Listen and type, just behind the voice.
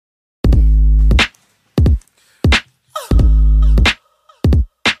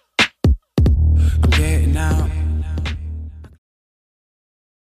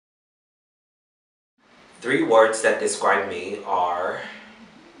Three words that describe me are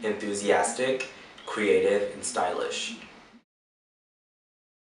enthusiastic, creative, and stylish.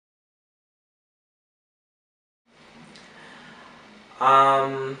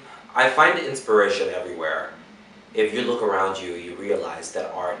 I find inspiration everywhere. If you look around you, you realize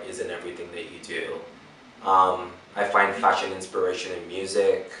that art is in everything that you do. I find fashion inspiration in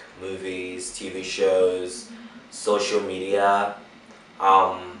music, movies, TV shows, social media.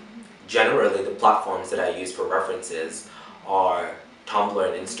 Um, Generally, the platforms that I use for references are Tumblr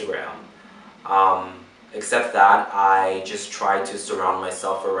and Instagram. Except that, I just try to surround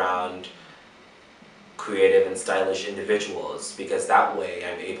myself around creative and stylish individuals because that way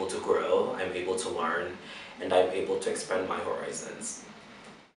I'm able to grow, I'm able to learn, and I'm able to expand my horizons.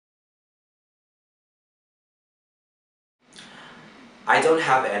 I don't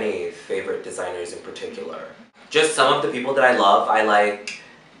have any favorite designers in particular. Just some of the people that I love. I like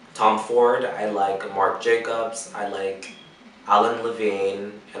Tom Ford, I like Marc Jacobs, I like Allan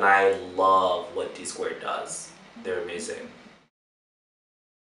Levine, and I love what DSQUARED does. They're amazing.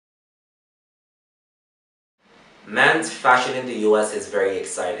 Men's fashion in the US is very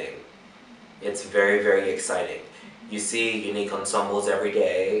exciting. It's very, very exciting. You see unique ensembles every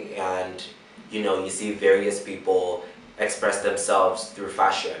day, and you see various people express themselves through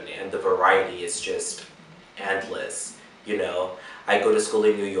fashion, and the variety is just endless. I go to school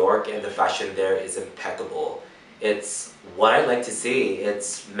in New York, and the fashion there is impeccable. It's what I like to see.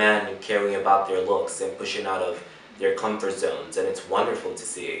 It's men caring about their looks and pushing out of their comfort zones, and it's wonderful to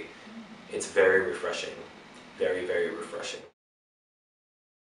see. It's very refreshing. Very, very refreshing.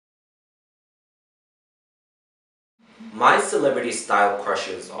 My celebrity style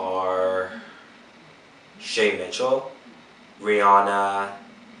crushes are Shay Mitchell, Rihanna,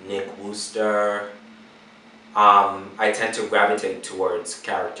 Nick Wooster. I tend to gravitate towards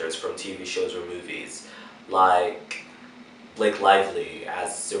characters from TV shows or movies, like Blake Lively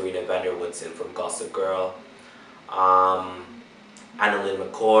as Serena Vanderwoodson from Gossip Girl, um, Annalyn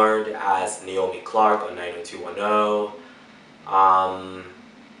McCord as Naomi Clark on 90210,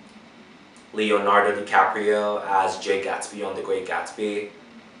 Leonardo DiCaprio as Jay Gatsby on The Great Gatsby.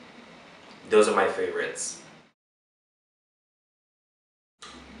 Those are my favorites.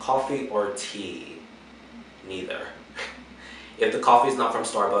 Coffee or tea? Neither. If the coffee is not from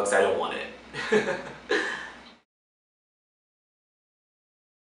Starbucks, I don't want it.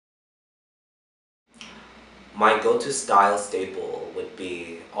 My go-to style staple would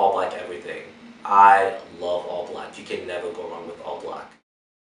be all black everything. I love all black. You can never go wrong with all black.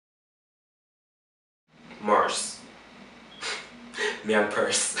 Merce. Man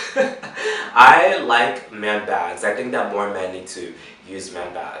purse. I like man bags. I think that more men need to use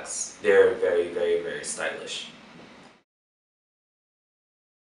man bags. They're very, very, very stylish.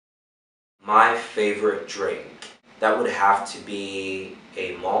 My favorite drink. That would have to be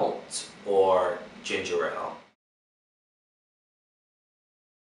a malt or ginger ale.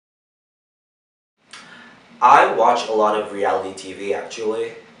 I watch a lot of reality TV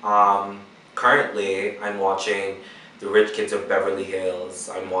actually. Currently, I'm watching The Rich Kids of Beverly Hills.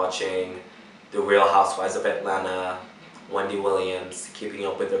 I'm watching The Real Housewives of Atlanta, Wendy Williams, Keeping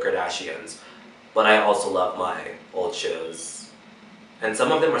Up with the Kardashians. But I also love my old shows. And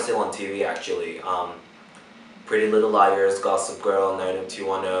some of them are still on TV actually. Pretty Little Liars, Gossip Girl,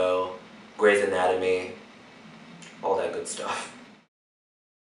 90210, Grey's Anatomy, all that good stuff.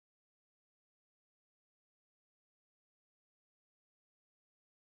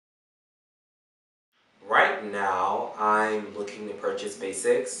 Right now, I'm looking to purchase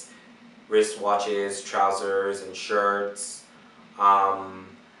basics, wristwatches, trousers, and shirts. I'm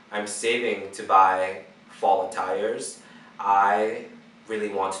saving to buy fall attires. I really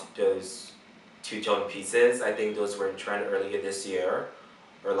want those two-tone pieces. I think those were in trend earlier this year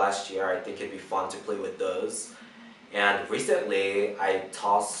or last year. I think it'd be fun to play with those. And recently, I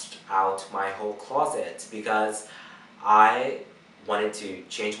tossed out my whole closet because I wanted to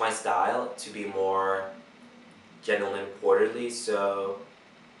change my style to be more gentleman quarterly, so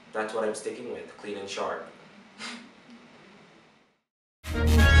that's what I'm sticking with, clean and sharp.